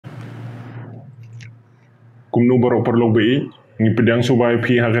kumno barok perlu bei ni pedang subai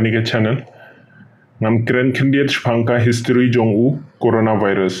pi hakani ke channel ngam kren kendiat SHAPHANG ka Histori Jong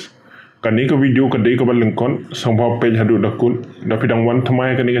coronavirus kani ke video kedai ke lyngkot soba page hadu dakut da pedang wan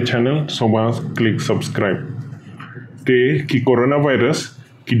thamai kani ke channel soba klik subscribe ke ki coronavirus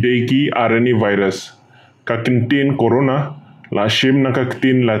ki dei ki RNA virus ka contain corona la shem na ka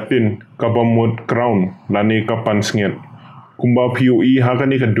ktin latin ka bamod crown lani ka pansnget kumba POE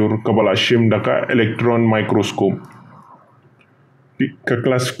hakani ka dur ka bala shem da ka electron microscope ka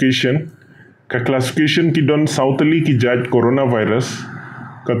classification ki don southly ki judge coronavirus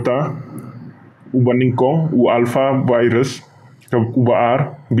kata ubaningkong u alpha virus ka uba r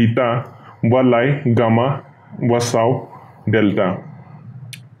beta uba lai gamma uba sau delta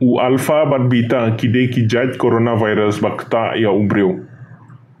u alpha bat beta kide ki judge coronavirus bakta ya ubreu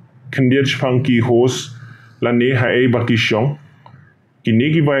kendiat SHAPHANG ki host lani HAEI baki SHONG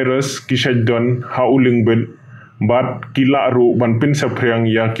kini ki virus ki shadon ha ulingbed bat kila ro ban pin sapriang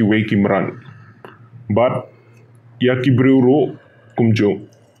ya ki we kimran bat ya ki breu ro kumjo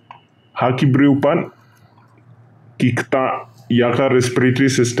ha ki breu pan ki ktah ya ka respiratory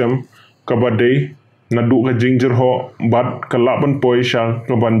system kabadai naduh ka jingjir ho bat kalaban poi sha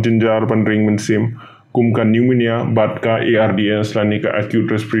kaban jinjar ban ring mensim kum ka pneumonia bat ka ARDS lani ka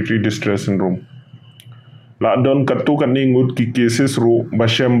acute respiratory distress syndrome la don katu kan ngut ki cases ru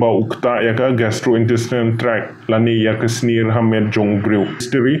bashamba ukta ya ka gastrointestinal tract lani ya ka snir hamed jong breu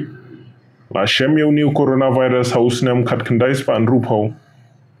history la shem yo new coronavirus house nam khat khandai spa rup ho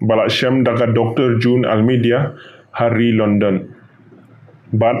bala shem daga Dr. June Almedia Hari London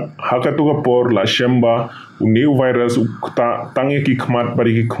bat hakatu ka por la shemba new virus ukta tangi ki khmat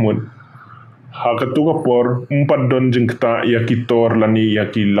bari ki khmut hakatu ka por umpat don JINGKDEW ya ki tor lani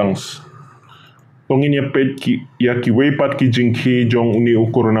ya ki lungs pongin ya pet ki ya ki weipat ki JINGKDEW jong new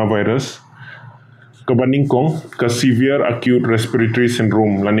coronavirus kabaning kong ka severe acute respiratory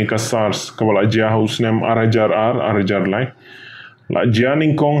syndrome lani ka SARS kabala jia house name arajar lai la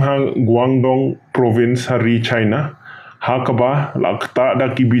jianing kong ha Guangdong province hari China ha kaba la ktah da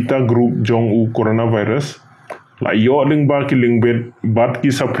ki beta group jong coronavirus la yo ling ba ki lingbet bat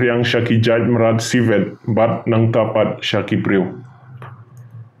ki sapriang shaki jaj marad sivet bat nang tapat shaki priu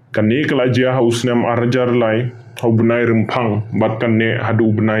kani kala jia house nam arajar lai hobnai rempang bat kanne hadu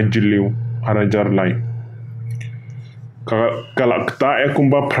ubnai jiliu arajar lai kala ktah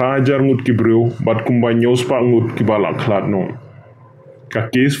kumba prajar ngut ki priu bat kumba nyos pa ngut ki bala khlat no ka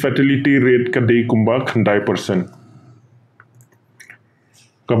case fatality rate ka dei kumba khandai %.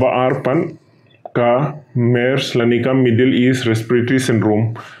 Kaba arpan ka MERS lanika Middle East Respiratory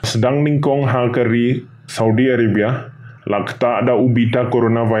Syndrome sedang ningkong ha kari Saudi Arabia lakta ada ubita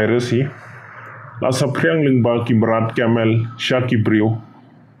coronavirus hi la sapriang lingba ki berat camel sha ki briu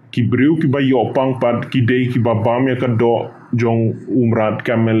ki ba yopang pad ki dei ki ba bam ya ka do jong umrat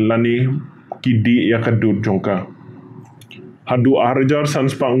camel lani ki di ya ka dut jongka hadu arjar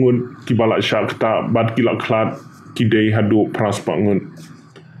sans pangun ki bala shakta bad ki laklat ki dei hadu pras pangun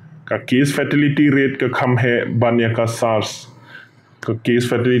ka case fatality rate ka kham hai banya ka SARS ka case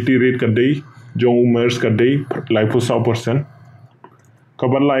fatality rate ka dei jong MERS ka dei lai pu 100%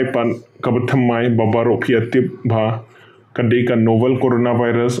 ka ban lai pan ka bathamai babaro phiatip bha ka dei ka novel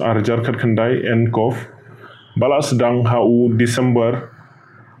coronavirus arjar khat khandai nCoV bala sedang hau December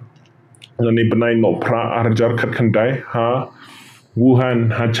ngani benai no pra arjar khat khandai ha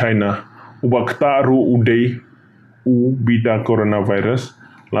Wuhan ha China ubakta ru udei u bida coronavirus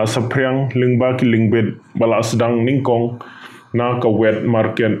la sapriang lingba ki lingbet bala sedang ningkong na ka wet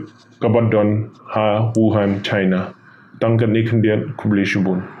market kabadon ha Wuhan China tangkan ikhdiat kubli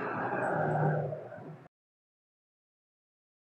shubun